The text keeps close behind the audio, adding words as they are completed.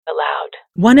Aloud.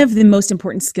 One of the most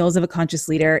important skills of a conscious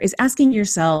leader is asking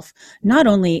yourself, not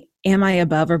only am I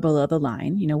above or below the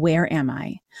line, where am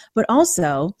I, but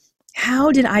also,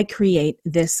 how did I create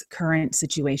this current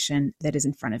situation that is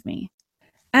in front of me?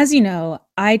 As you know,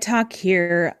 I talk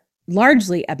here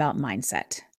largely about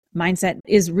mindset. Mindset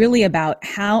is really about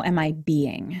how am I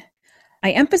being?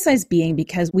 I emphasize being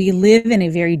because we live in a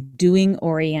very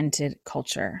doing-oriented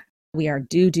culture. We are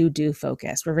do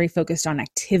focused. We're very focused on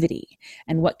activity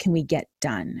and what can we get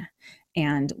done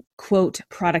and quote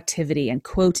productivity and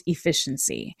quote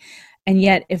efficiency. And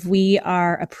yet, if we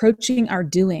are approaching our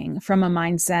doing from a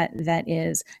mindset that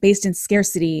is based in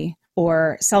scarcity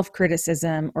or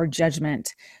self-criticism or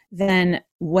judgment, then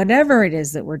whatever it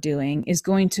is that we're doing is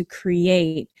going to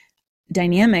create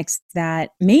dynamics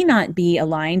that may not be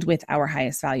aligned with our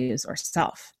highest values or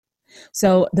self.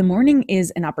 So the morning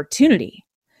is an opportunity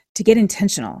to get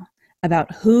intentional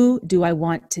about who do I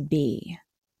want to be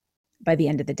by the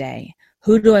end of the day?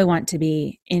 Who do I want to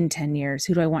be in 10 years?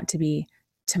 Who do I want to be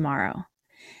tomorrow?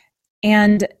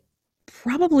 And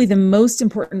probably the most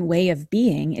important way of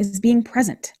being is being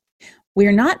present.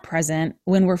 We're not present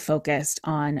when we're focused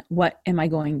on what am I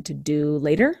going to do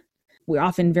later. We're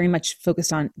often very much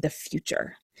focused on the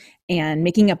future and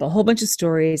making up a whole bunch of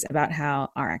stories about how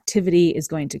our activity is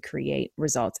going to create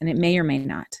results, and it may or may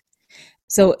not.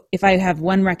 So if I have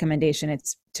one recommendation,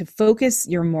 it's to focus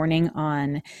your morning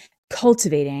on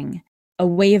cultivating a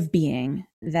way of being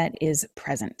that is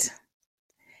present.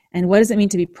 And what does it mean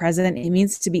to be present? It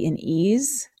means to be in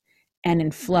ease and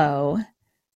in flow,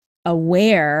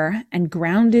 aware and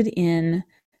grounded in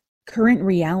current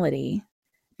reality,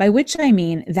 by which I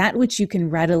mean that which you can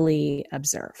readily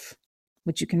observe,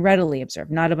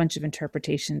 not a bunch of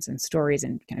interpretations and stories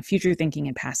and kind of future thinking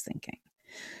and past thinking.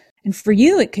 And for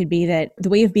you, it could be that the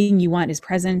way of being you want is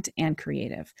present and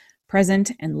creative,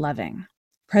 present and loving,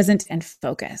 present and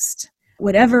focused.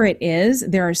 Whatever it is,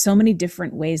 there are so many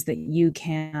different ways that you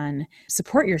can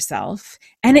support yourself,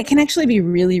 and it can actually be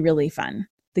really, really fun.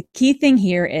 The key thing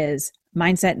here is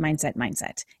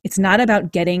mindset. It's not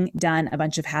about getting done a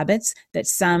bunch of habits that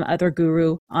some other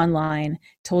guru online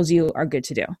told you are good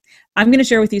to do. I'm going to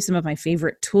share with you some of my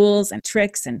favorite tools and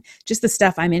tricks and just the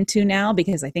stuff I'm into now,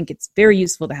 because I think it's very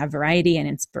useful to have variety and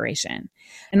inspiration.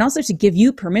 And also to give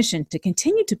you permission to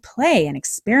continue to play and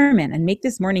experiment and make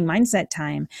this morning mindset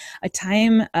time a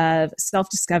time of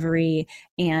self-discovery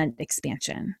and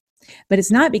expansion. But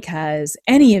it's not because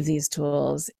any of these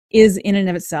tools is in and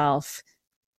of itself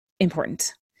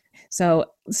important. So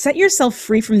set yourself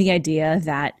free from the idea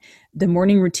that the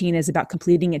morning routine is about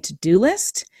completing a to-do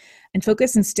list and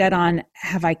focus instead on,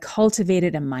 have I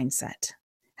cultivated a mindset?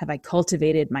 Have I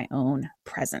cultivated my own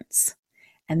presence?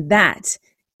 And that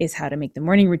is how to make the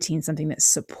morning routine something that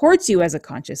supports you as a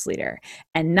conscious leader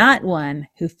and not one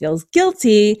who feels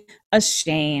guilty,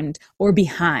 ashamed, or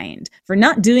behind for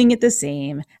not doing it the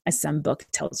same as some book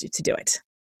tells you to do it.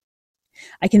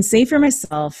 I can say for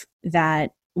myself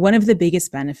that one of the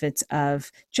biggest benefits of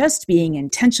just being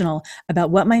intentional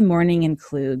about what my morning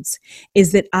includes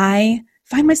is that I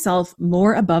find myself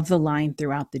more above the line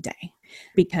throughout the day,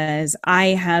 because I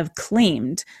have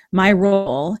claimed my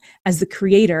role as the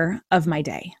creator of my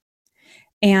day.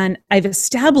 And I've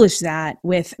established that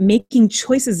with making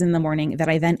choices in the morning that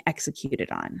I then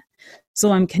executed on.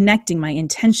 So I'm connecting my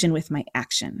intention with my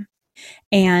action.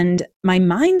 And my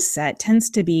mindset tends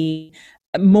to be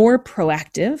more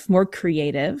proactive, more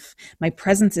creative. My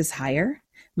presence is higher,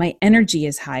 my energy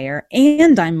is higher,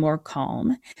 and I'm more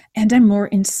calm, and I'm more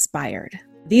inspired.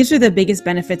 These are the biggest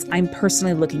benefits I'm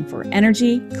personally looking for: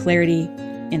 energy, clarity,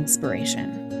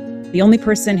 inspiration. The only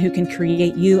person who can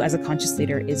create you as a conscious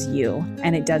leader is you,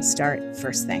 and it does start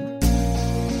first thing.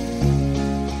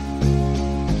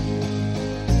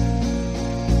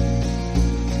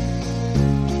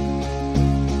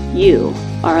 You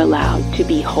are allowed to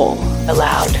be whole.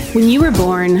 Allowed. When you were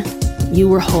born, you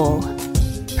were whole.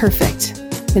 Perfect.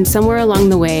 Then somewhere along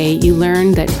the way, you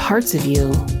learned that parts of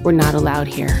you were not allowed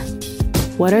here.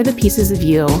 What are the pieces of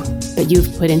you that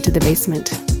you've put into the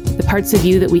basement? The parts of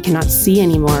you that we cannot see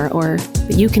anymore, or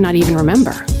that you cannot even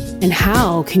remember? And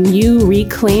how can you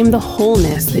reclaim the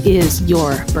wholeness that is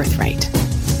your birthright?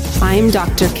 I'm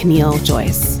Dr. Keneal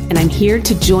Joyce, and I'm here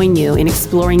to join you in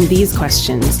exploring these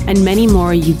questions and many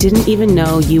more you didn't even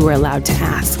know you were allowed to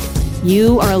ask.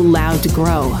 You are allowed to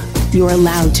grow. You are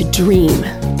allowed to dream.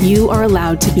 You are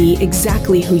allowed to be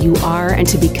exactly who you are and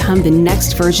to become the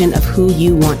next version of who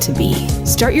you want to be.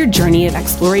 Start your journey of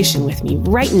exploration with me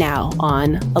right now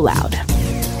on Aloud.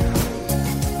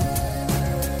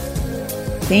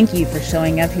 Thank you for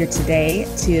showing up here today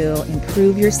to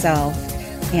improve yourself,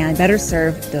 and better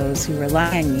serve those who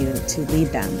rely on you to lead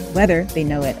them, whether they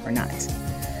know it or not.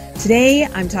 Today,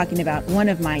 I'm talking about one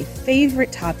of my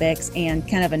favorite topics and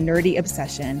kind of a nerdy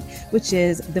obsession, which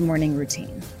is the morning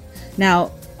routine.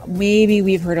 Now, maybe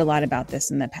we've heard a lot about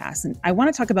this in the past, and I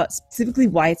want to talk about specifically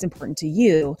why it's important to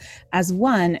you as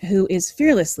one who is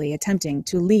fearlessly attempting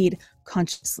to lead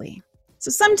consciously. So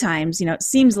sometimes, it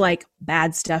seems like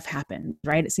bad stuff happens,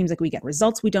 right? It seems like we get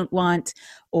results we don't want,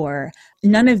 or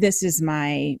none of this is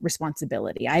my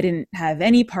responsibility. I didn't have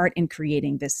any part in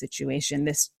creating this situation.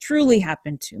 This truly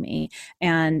happened to me,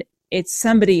 and it's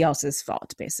somebody else's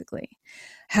fault, basically.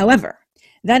 However,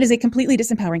 that is a completely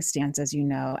disempowering stance, as you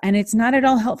know, and it's not at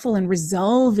all helpful in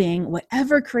resolving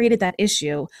whatever created that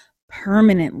issue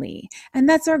permanently. And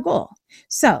that's our goal.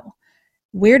 So,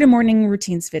 where do morning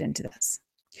routines fit into this?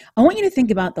 I want you to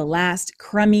think about the last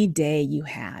crummy day you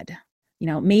had.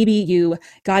 Maybe you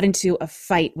got into a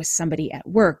fight with somebody at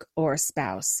work or a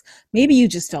spouse. Maybe you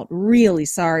just felt really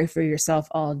sorry for yourself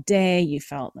all day. You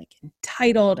felt like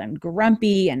entitled and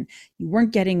grumpy and you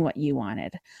weren't getting what you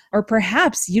wanted. Or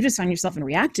perhaps you just found yourself in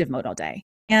reactive mode all day.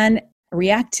 And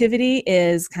reactivity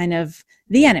is kind of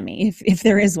the enemy, if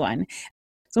there is one.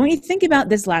 So when you think about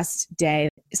this last day,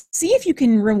 see if you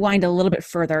can rewind a little bit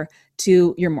further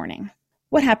to your morning.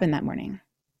 What happened that morning?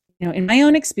 In my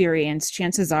own experience,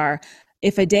 chances are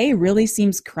if a day really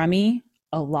seems crummy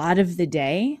a lot of the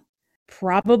day,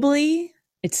 probably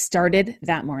it started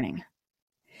that morning.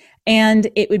 And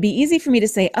it would be easy for me to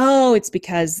say, oh, it's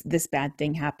because this bad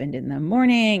thing happened in the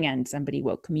morning and somebody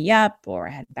woke me up, or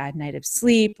I had a bad night of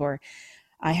sleep, or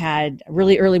I had a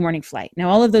really early morning flight. Now,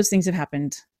 all of those things have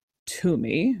happened to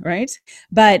me, right?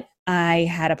 But I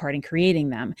had a part in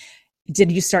creating them.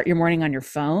 Did you start your morning on your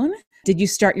phone? Did you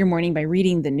start your morning by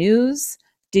reading the news?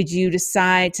 Did you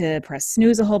decide to press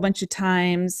snooze a whole bunch of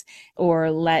times,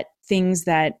 or let things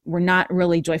that were not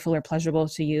really joyful or pleasurable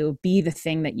to you be the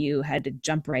thing that you had to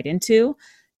jump right into?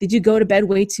 Did you go to bed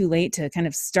way too late to kind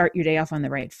of start your day off on the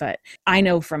right foot? I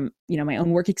know from, my own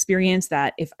work experience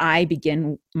that if I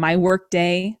begin my work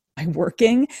day by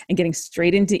working and getting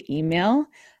straight into email,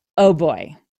 oh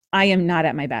boy, I am not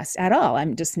at my best at all.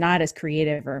 I'm just not as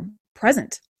creative or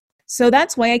present. So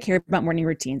that's why I care about morning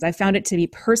routines. I found it to be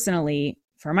personally,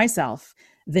 for myself,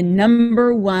 the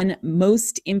number one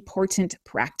most important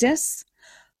practice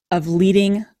of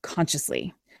leading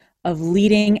consciously, of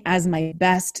leading as my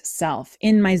best self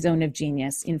in my zone of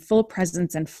genius, in full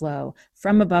presence and flow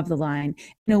from above the line,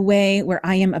 in a way where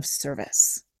I am of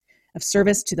service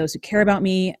to those who care about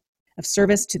me, of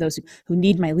service to those who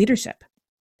need my leadership.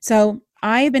 So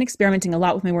I've been experimenting a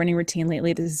lot with my morning routine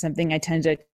lately. This is something I tend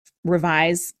to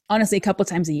revise, honestly, a couple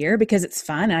times a year because it's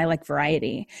fun and I like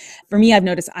variety. For me, I've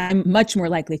noticed I'm much more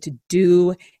likely to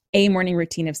do a morning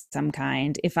routine of some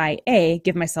kind if I, A,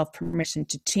 give myself permission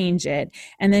to change it,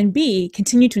 and then B,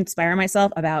 continue to inspire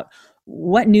myself about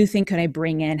what new thing could I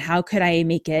bring in? How could I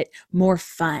make it more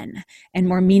fun and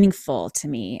more meaningful to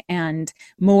me and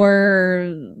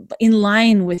more in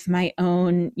line with my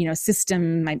own,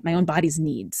 system, my own body's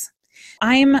needs?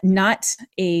 I'm not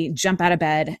a jump out of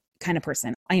bed kind of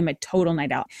person. I am a total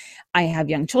night out. I have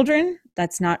young children.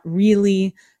 That's not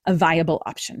really a viable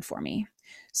option for me.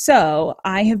 So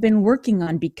I have been working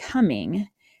on becoming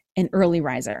an early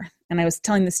riser. And I was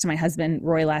telling this to my husband,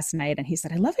 Roy, last night, and he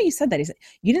said, I love how you said that. He said,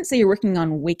 you didn't say you're working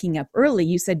on waking up early.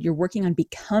 You said you're working on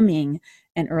becoming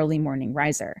an early morning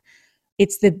riser.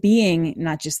 It's the being,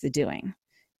 not just the doing.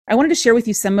 I wanted to share with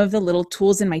you some of the little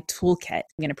tools in my toolkit.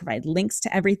 I'm going to provide links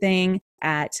to everything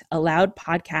at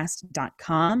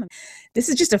aloudpodcast.com. This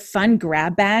is just a fun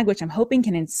grab bag, which I'm hoping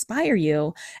can inspire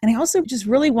you. And I also just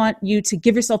really want you to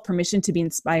give yourself permission to be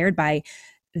inspired by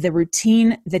the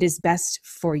routine that is best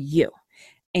for you.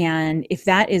 And if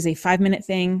that is a 5-minute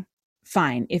thing,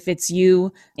 fine. If it's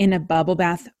you in a bubble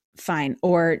bath, fine.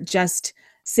 Or just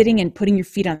sitting and putting your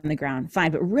feet on the ground,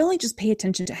 fine. But really just pay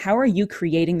attention to how are you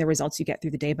creating the results you get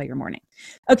through the day by your morning.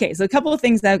 Okay, so a couple of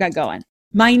things that I've got going.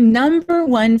 My number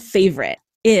one favorite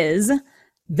is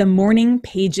the morning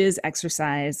pages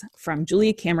exercise from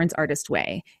Julia Cameron's Artist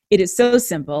Way. It is so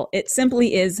simple. It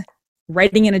simply is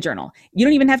writing in a journal. You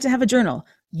don't even have to have a journal.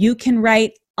 You can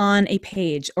write on a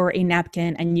page or a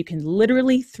napkin and you can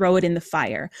literally throw it in the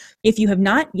fire. If you have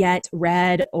not yet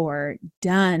read or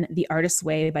done The Artist's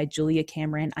Way by Julia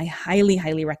Cameron, I highly,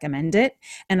 highly recommend it.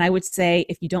 And I would say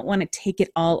if you don't want to take it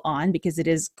all on, because it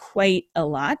is quite a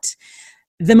lot,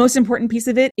 the most important piece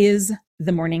of it is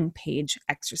the morning page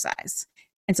exercise.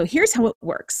 And so here's how it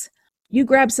works. You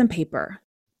grab some paper.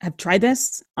 I've tried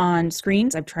this on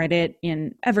screens. I've tried it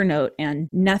in Evernote and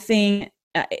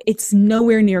it's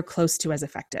nowhere near close to as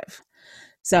effective.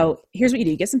 So here's what you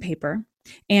do. You get some paper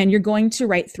And you're going to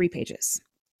write 3 pages,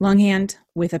 longhand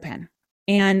with a pen.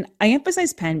 And I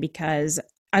emphasize pen because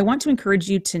I want to encourage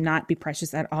you to not be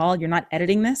precious at all. You're not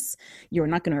editing this. You're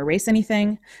not going to erase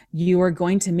anything. You are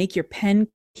going to make your pen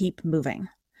keep moving.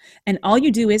 And all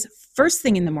you do is first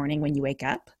thing in the morning when you wake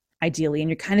up, ideally, and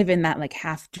you're kind of in that like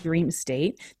half dream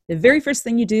state, the very first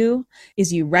thing you do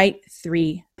is you write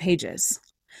 3 pages.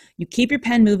 You keep your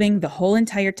pen moving the whole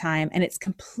entire time, and it's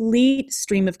complete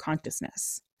stream of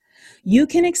consciousness. You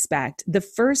can expect the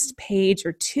first page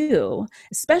or 2,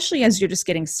 especially as you're just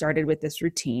getting started with this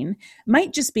routine,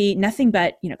 might just be nothing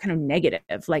but, kind of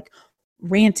negative, like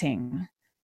ranting,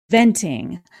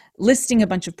 venting, listing a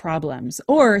bunch of problems,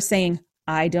 or saying,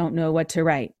 I don't know what to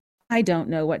write. I don't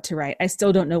know what to write. I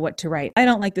still don't know what to write. I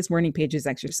don't like this morning pages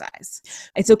exercise.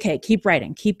 It's okay. Keep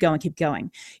writing. Keep going. Keep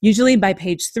going. Usually by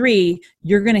page 3,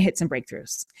 you're going to hit some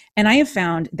breakthroughs. And I have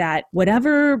found that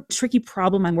whatever tricky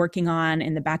problem I'm working on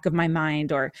in the back of my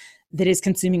mind or that is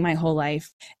consuming my whole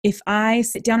life, if I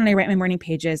sit down and I write my morning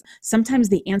pages, sometimes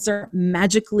the answer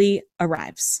magically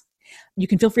arrives. You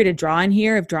can feel free to draw in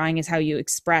here if drawing is how you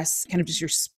express kind of just your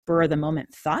spur of the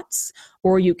moment thoughts,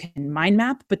 or you can mind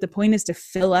map, but the point is to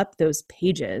fill up those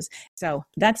pages. So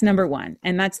that's number 1.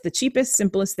 And that's the cheapest,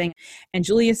 simplest thing. And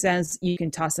Julia says you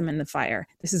can toss them in the fire.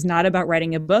 This is not about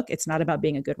writing a book. It's not about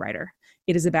being a good writer.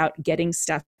 It is about getting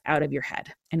stuff out of your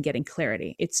head and getting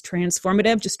clarity. It's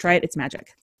transformative. Just try it. It's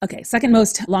magic. Okay, second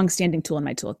most long-standing tool in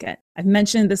my toolkit. I've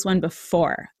mentioned this one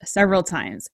before several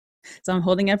times. So I'm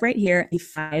holding up right here a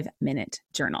 5-minute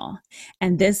journal.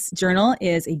 And this journal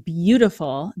is a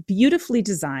beautifully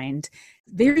designed,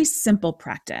 very simple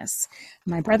practice.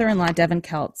 My brother-in-law, Devin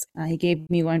Keltz, he gave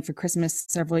me one for Christmas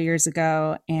several years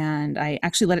ago, and I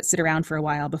actually let it sit around for a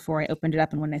while before I opened it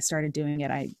up. And when I started doing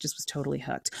it, I just was totally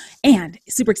hooked. And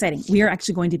super exciting. We are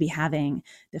actually going to be having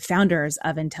the founders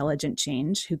of Intelligent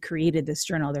Change, who created this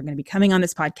journal. They're going to be coming on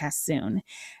this podcast soon.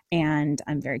 And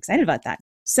I'm very excited about that.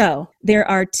 So there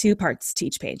are 2 parts to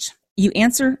each page. You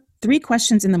answer 3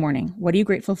 questions in the morning. What are you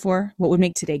grateful for? What would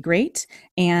make today great?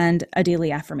 And a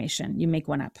daily affirmation. You make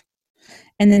one up.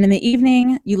 And then in the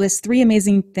evening, you list 3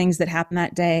 amazing things that happened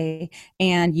that day,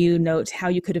 and you note how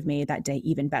you could have made that day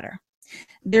even better.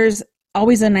 There's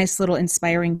always a nice little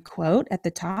inspiring quote at the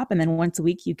top, and then once a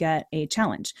week you get a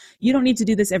challenge. You don't need to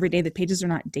do this every day. The pages are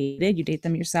not dated. You date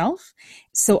them yourself.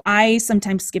 So I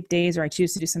sometimes skip days, or I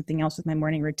choose to do something else with my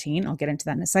morning routine. I'll get into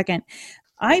that in a second.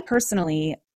 I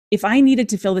personally, if I needed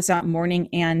to fill this out morning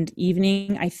and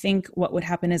evening, I think what would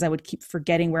happen is I would keep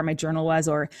forgetting where my journal was,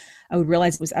 or I would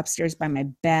realize it was upstairs by my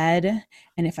bed.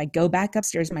 And if I go back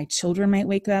upstairs, my children might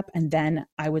wake up, and then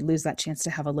I would lose that chance to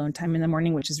have alone time in the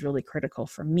morning, which is really critical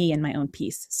for me and my own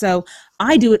peace. So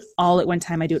I do it all at one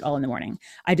time. I do it all in the morning.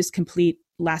 I just complete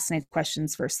last night's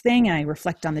questions first thing, and I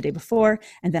reflect on the day before,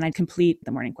 and then I complete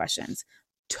the morning questions.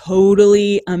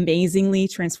 Totally amazingly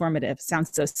transformative.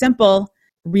 Sounds so simple,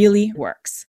 really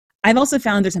works. I've also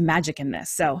found there's a magic in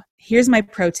this. So here's my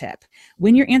pro tip.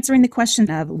 When you're answering the question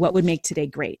of what would make today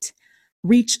great,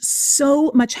 reach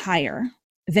so much higher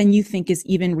than you think is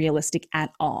even realistic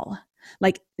at all.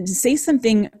 Like, say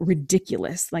something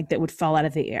ridiculous, like that would fall out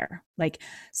of the air. Like,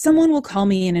 someone will call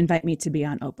me and invite me to be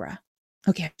on Oprah.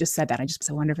 Okay, I just said that.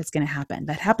 I wonder if it's going to happen.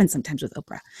 That happens sometimes with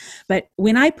Oprah. But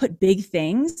when I put big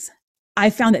things, I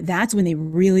found that that's when they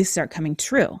really start coming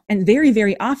true. And very,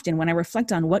 very often when I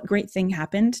reflect on what great thing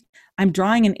happened, I'm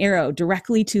drawing an arrow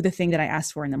directly to the thing that I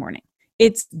asked for in the morning.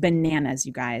 It's bananas,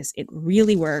 you guys. It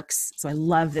really works. So I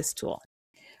love this tool.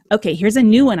 Okay, here's a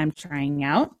new one I'm trying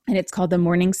out, and it's called the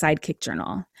Morning Sidekick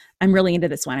Journal. I'm really into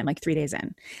this one. I'm like 3 days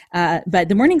in. But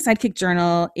the Morning Sidekick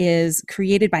Journal is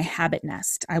created by Habit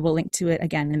Nest. I will link to it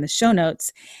again in the show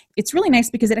notes. It's really nice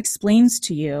because it explains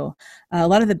to you a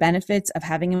lot of the benefits of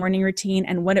having a morning routine,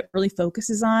 and what it really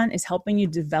focuses on is helping you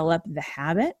develop the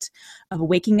habit of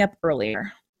waking up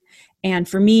earlier. And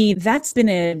for me, that's been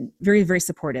a very, very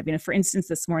supportive. For instance,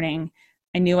 this morning,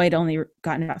 I knew I'd only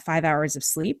gotten about 5 hours of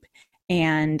sleep.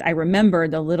 And I remember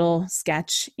the little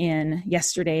sketch in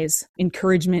yesterday's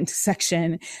encouragement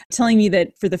section telling me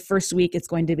that for the first week, it's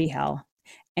going to be hell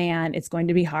and it's going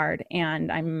to be hard. And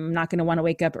I'm not going to want to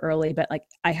wake up early, but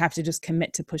I have to just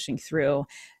commit to pushing through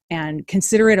and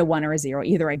consider it a 1 or a 0.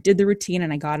 Either I did the routine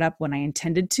and I got up when I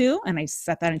intended to, and I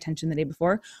set that intention the day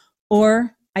before,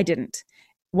 or I didn't.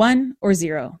 1 or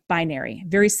 0, binary,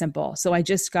 very simple. So I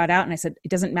just got out and I said,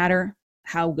 it doesn't matter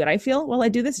how good I feel while I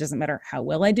do this. It doesn't matter how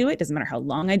well I do it. It doesn't matter how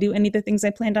long I do any of the things I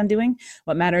planned on doing.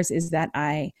 What matters is that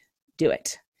I do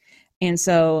it. And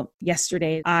so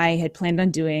yesterday I had planned on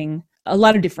doing a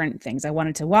lot of different things. I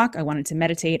wanted to walk. I wanted to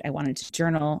meditate. I wanted to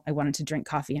journal. I wanted to drink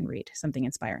coffee and read something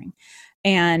inspiring.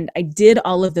 And I did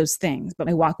all of those things, but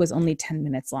my walk was only 10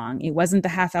 minutes long. It wasn't the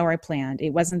half hour I planned.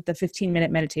 It wasn't the 15-minute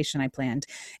meditation I planned.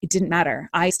 It didn't matter.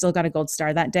 I still got a gold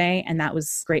star that day, and that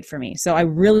was great for me. So I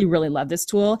really, really love this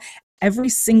tool. Every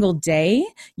single day,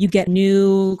 you get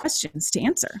new questions to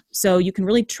answer. So you can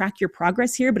really track your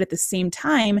progress here, but at the same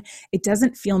time, it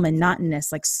doesn't feel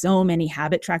monotonous like so many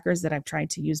habit trackers that I've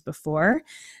tried to use before.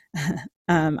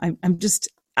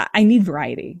 I need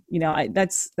variety.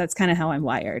 That's kind of how I'm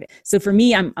wired. So for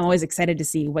me, I'm always excited to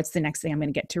see what's the next thing I'm going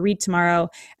to get to read tomorrow.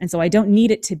 And so I don't need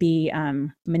it to be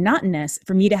monotonous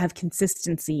for me to have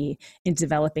consistency in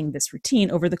developing this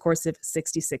routine over the course of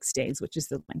 66 days, which is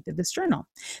the length of this journal.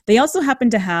 They also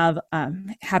happen to have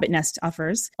Habit Nest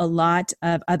offers a lot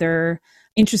of other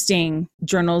interesting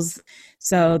journals.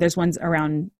 So there's ones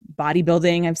around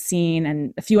bodybuilding I've seen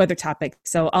and a few other topics.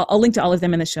 So I'll link to all of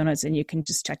them in the show notes and you can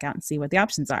just check out and see what the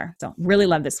options are. So really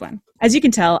love this one. As you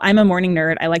can tell, I'm a morning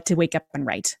nerd. I like to wake up and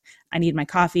write. I need my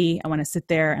coffee. I want to sit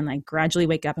there and like gradually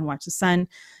wake up and watch the sun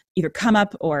either come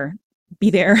up or be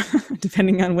there,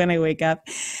 depending on when I wake up.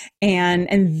 And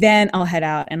then I'll head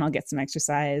out and I'll get some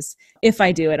exercise. If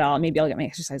I do at all, maybe I'll get my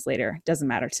exercise later. Doesn't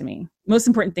matter to me. Most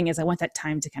important thing is I want that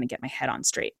time to kind of get my head on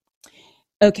straight.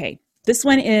 Okay, this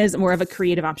one is more of a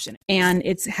creative option, and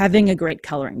it's having a great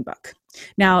coloring book.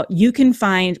 Now, you can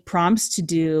find prompts to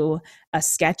do a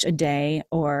sketch a day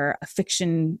or a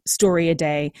fiction story a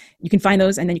day. You can find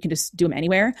those and then you can just do them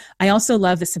anywhere. I also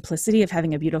love the simplicity of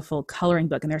having a beautiful coloring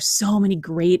book, and there's so many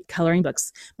great coloring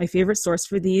books. My favorite source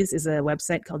for these is a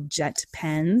website called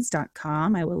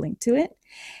jetpens.com. I will link to it.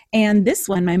 And this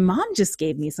one my mom just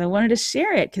gave me, so I wanted to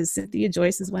share it because Cynthia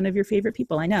Joyce is one of your favorite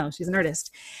people. I know, she's an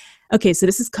artist. Okay, so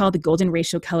this is called the Golden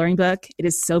Ratio Coloring Book. It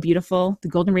is so beautiful. The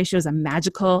Golden Ratio is a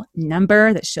magical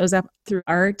number that shows up through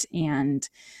art and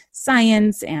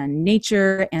science and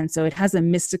nature, and so it has a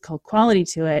mystical quality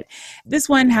to it. This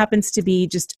one happens to be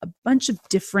just a bunch of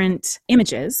different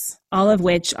images, all of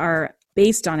which are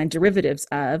based on and derivatives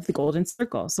of the golden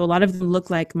circle. So a lot of them look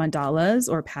like mandalas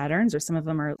or patterns, or some of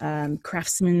them are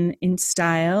craftsman in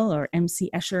style or M.C.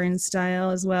 Escher in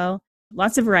style as well.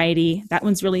 Lots of variety. That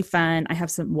one's really fun. I have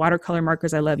some watercolor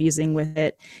markers I love using with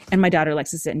it. And my daughter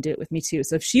likes to sit and do it with me too.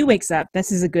 So if she wakes up,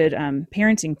 this is a good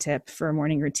parenting tip for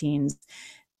morning routines.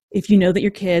 If you know that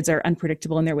your kids are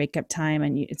unpredictable in their wake up time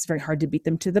and it's very hard to beat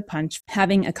them to the punch,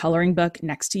 having a coloring book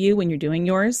next to you when you're doing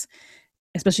yours,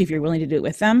 especially if you're willing to do it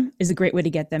with them, is a great way to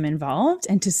get them involved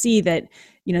and to see that,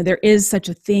 there is such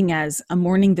a thing as a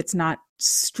morning that's not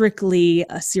strictly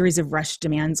a series of rush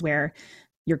demands where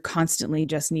you're constantly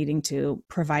just needing to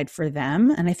provide for them.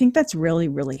 And I think that's really,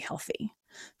 really healthy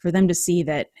for them to see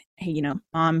that, hey,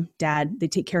 mom, dad, they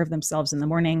take care of themselves in the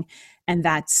morning, and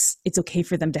it's okay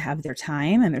for them to have their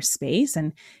time and their space,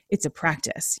 and it's a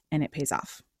practice and it pays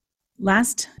off.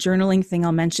 Last journaling thing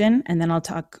I'll mention, and then I'll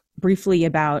talk briefly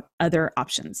about other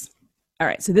options. All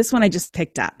right, so this one I just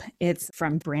picked up. It's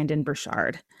from Brandon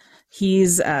Burchard.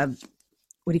 He's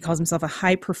what he calls himself a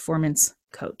high performance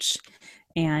coach.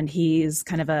 And he's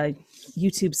kind of a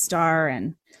YouTube star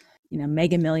and,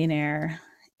 mega millionaire,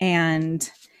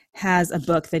 and has a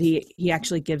book that he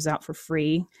actually gives out for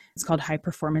free. It's called High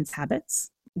Performance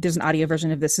Habits. There's an audio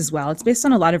version of this as well. It's based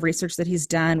on a lot of research that he's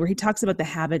done where he talks about the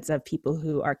habits of people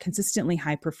who are consistently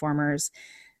high performers,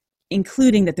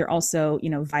 including that they're also,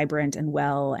 vibrant and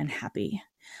well and happy.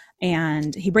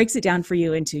 And he breaks it down for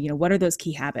you into, what are those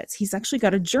key habits? He's actually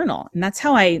got a journal. And that's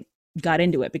how I got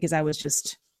into it, because I was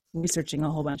just researching a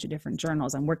whole bunch of different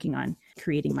journals. I'm working on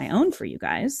creating my own for you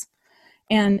guys.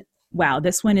 And wow,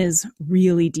 this one is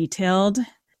really detailed,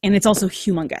 and it's also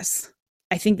humongous.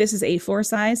 I think this is A4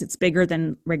 size. It's bigger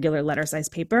than regular letter size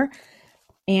paper,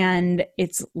 and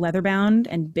it's leather bound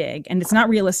and big. And it's not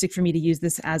realistic for me to use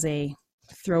this as a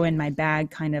throw in my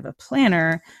bag kind of a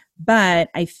planner, but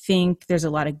I think there's a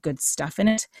lot of good stuff in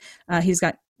it. He's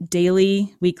got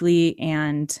daily, weekly,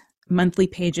 and monthly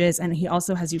pages, and he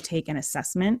also has you take an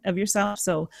assessment of yourself.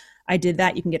 So I did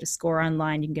that. You can get a score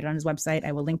online. You can get it on his website.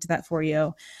 I will link to that for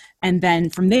you. And then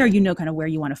from there, kind of where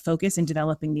you want to focus in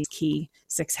developing these key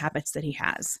 6 habits that he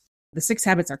has. The 6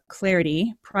 habits are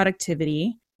clarity,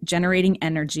 productivity, generating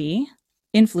energy,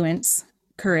 influence,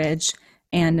 courage,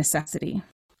 and necessity.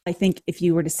 I think if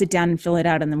you were to sit down and fill it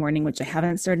out in the morning, which I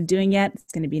haven't started doing yet,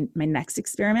 it's going to be my next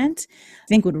experiment, I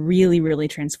think would really, really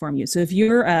transform you. So if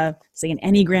you're, say, an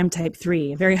Enneagram type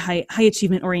 3, a very high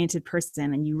achievement oriented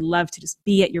person, and you love to just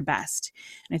be at your best,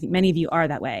 and I think many of you are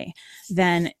that way,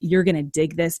 then you're going to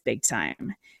dig this big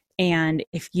time. And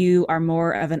if you are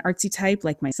more of an artsy type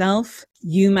like myself,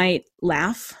 you might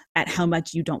laugh at how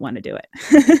much you don't want to do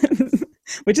it.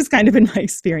 which has kind of been my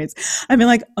experience. I've been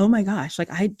like, oh my gosh,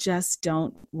 like I just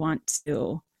don't want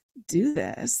to do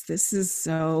this. This is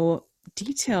so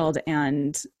detailed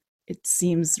and it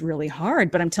seems really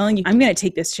hard, but I'm telling you, I'm going to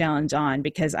take this challenge on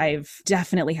because I've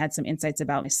definitely had some insights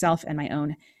about myself and my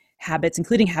own habits,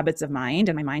 including habits of mind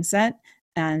and my mindset,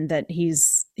 and that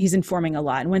he's informing a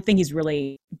lot. And one thing he's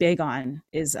really big on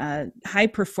is high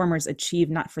performers achieve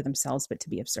not for themselves, but to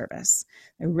be of service.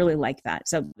 I really like that.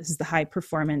 So this is the High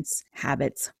Performance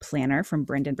Habits Planner from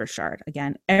Brendon Burchard.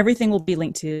 Again, everything will be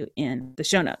linked to in the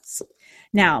show notes.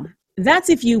 Now, that's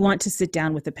if you want to sit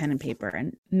down with a pen and paper,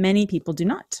 and many people do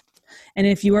not. And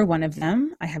if you are one of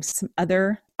them, I have some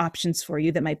other options for you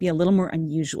that might be a little more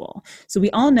unusual. So we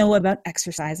all know about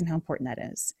exercise and how important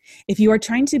that is. If you are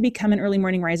trying to become an early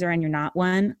morning riser and you're not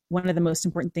one of the most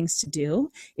important things to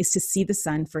do is to see the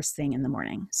sun first thing in the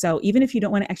morning. So even if you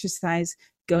don't want to exercise,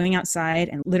 going outside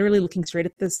and literally looking straight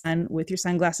at the sun with your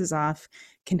sunglasses off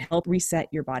can help reset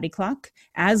your body clock,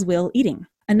 as will eating.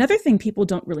 Another thing people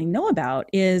don't really know about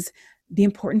is the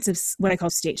importance of what I call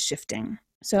state shifting.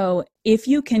 So if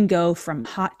you can go from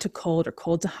hot to cold or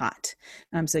cold to hot,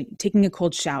 so taking a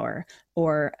cold shower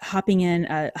or hopping in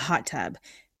a hot tub,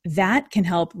 that can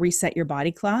help reset your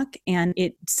body clock, and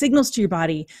it signals to your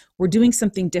body, we're doing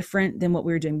something different than what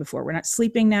we were doing before. We're not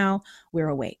sleeping now, we're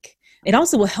awake. It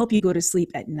also will help you go to sleep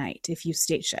at night if you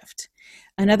state shift.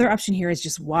 Another option here is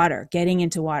just water, getting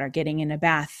in a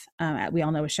bath. We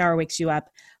all know a shower wakes you up,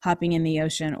 hopping in the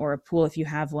ocean or a pool if you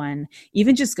have one.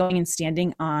 Even just going and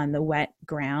standing on the wet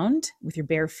ground with your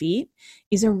bare feet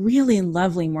is a really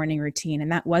lovely morning routine.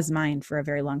 And that was mine for a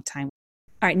very long time.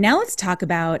 All right, now let's talk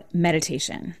about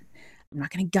meditation. I'm not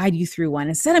going to guide you through one.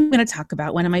 Instead, I'm going to talk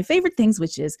about one of my favorite things,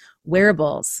 which is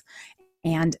wearables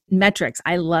and metrics.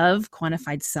 I love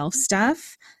quantified self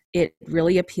stuff. It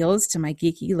really appeals to my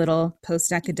geeky little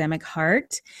post-academic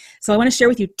heart. So I want to share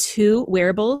with you 2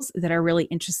 wearables that are really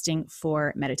interesting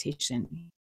for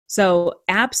meditation. So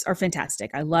apps are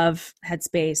fantastic. I love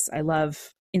Headspace. I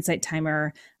love Insight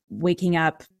Timer, Waking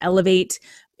Up, Elevate,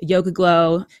 Yoga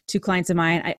Glow, 2 clients of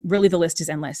mine. Really, the list is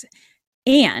endless.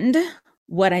 And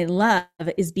what I love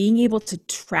is being able to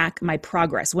track my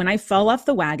progress. When I fall off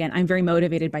the wagon, I'm very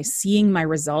motivated by seeing my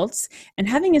results and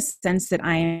having a sense that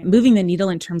I am moving the needle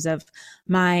in terms of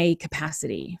my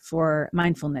capacity for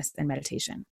mindfulness and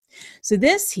meditation. So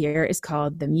this here is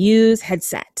called the Muse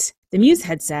headset. The Muse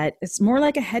headset, it's more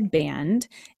like a headband.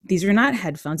 These are not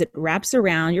headphones. It wraps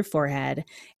around your forehead.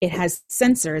 It has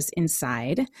sensors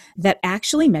inside that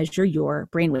actually measure your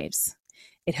brainwaves.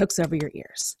 It hooks over your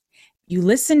ears. You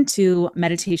listen to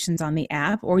meditations on the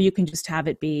app, or you can just have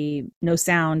it be no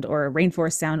sound or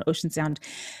rainforest sound, ocean sound,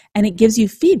 and it gives you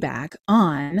feedback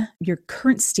on your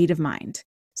current state of mind.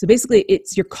 So basically,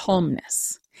 it's your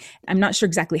calmness. I'm not sure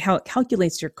exactly how it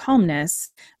calculates your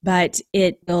calmness, but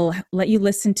it will let you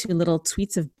listen to little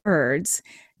tweets of birds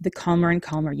the calmer and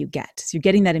calmer you get. So you're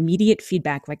getting that immediate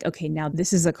feedback like, okay, now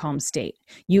this is a calm state.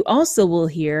 You also will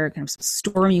hear kind of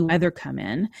stormy weather come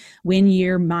in when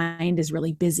your mind is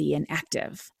really busy and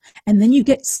active. And then you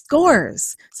get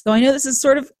scores. So I know this is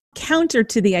sort of counter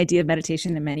to the idea of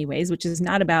meditation in many ways, which is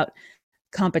not about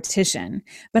competition.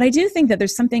 But I do think that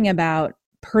there's something about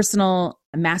personal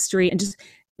mastery and just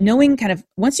knowing kind of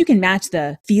once you can match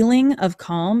the feeling of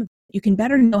calm, you can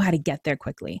better know how to get there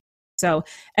quickly. So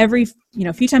every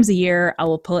few times a year, I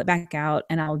will pull it back out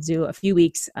and I'll do a few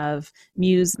weeks of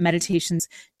Muse meditations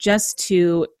just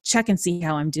to check and see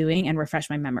how I'm doing and refresh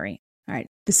my memory. All right.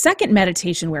 The second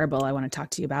meditation wearable I want to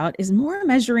talk to you about is more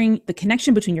measuring the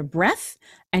connection between your breath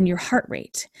and your heart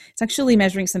rate. It's actually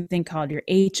measuring something called your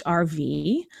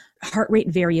HRV, heart rate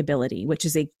variability, which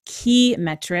is a key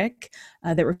metric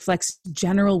that reflects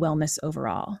general wellness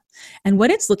overall. And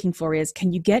what it's looking for is,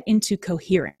 can you get into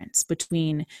coherence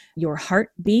between your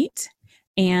heartbeat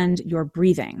and your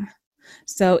breathing?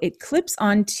 So it clips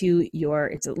onto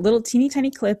it's a little teeny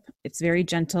tiny clip. It's very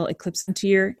gentle. It clips onto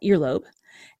your earlobe.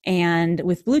 And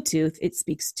with Bluetooth, it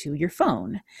speaks to your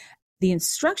phone. The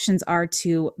instructions are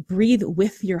to breathe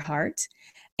with your heart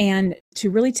and to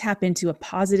really tap into a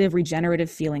positive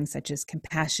regenerative feeling such as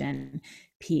compassion,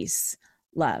 peace,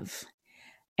 love,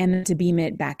 and then to beam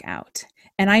it back out.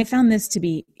 And I found this to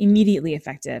be immediately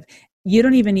effective. You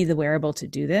don't even need the wearable to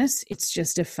do this. It's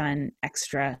just a fun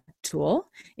extra tool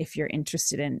if you're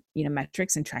interested in,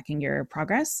 metrics and tracking your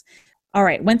progress. All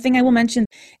right, one thing I will mention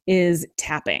is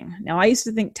tapping. Now, I used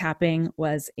to think tapping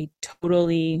was a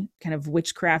totally kind of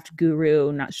witchcraft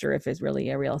guru, not sure if it's really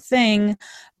a real thing,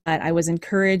 but I was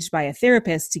encouraged by a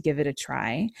therapist to give it a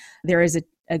try. There is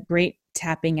a great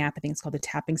tapping app. I think it's called the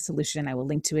Tapping Solution. I will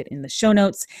link to it in the show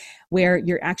notes, where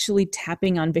you're actually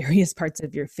tapping on various parts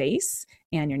of your face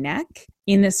and your neck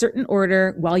in a certain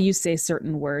order while you say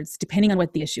certain words, depending on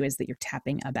what the issue is that you're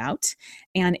tapping about.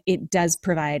 And it does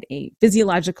provide a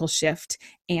physiological shift,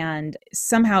 and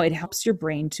somehow it helps your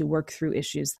brain to work through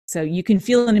issues. So you can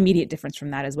feel an immediate difference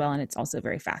from that as well. And it's also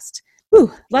very fast.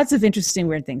 Whew, lots of interesting,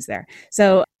 weird things there.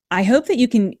 So I hope that you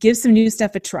can give some new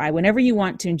stuff a try. Whenever you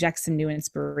want to inject some new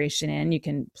inspiration in, you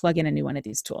can plug in a new one of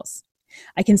these tools.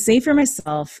 I can say for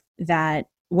myself that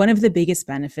one of the biggest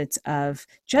benefits of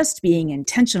just being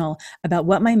intentional about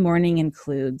what my morning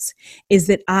includes is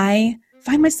that I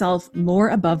find myself more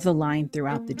above the line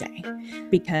throughout the day,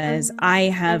 because I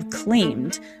have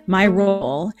claimed my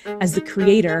role as the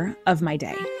creator of my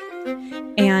day.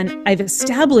 And I've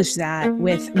established that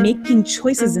with making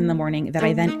choices in the morning that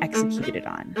I then executed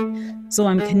on. So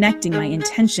I'm connecting my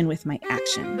intention with my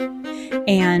action.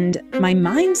 And my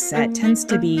mindset tends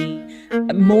to be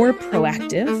more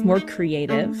proactive, more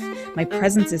creative. My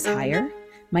presence is higher.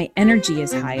 My energy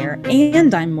is higher,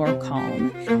 and I'm more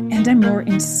calm, and I'm more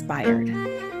inspired.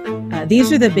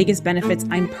 These are the biggest benefits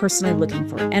I'm personally looking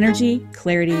for: energy,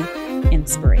 clarity,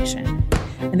 inspiration.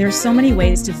 And there are so many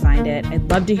ways to find it. I'd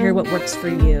love to hear what works for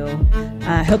you.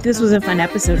 I hope this was a fun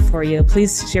episode for you.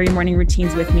 Please share your morning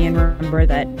routines with me, and remember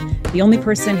that the only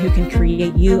person who can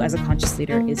create you as a conscious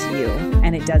leader is you,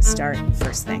 and it does start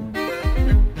first thing.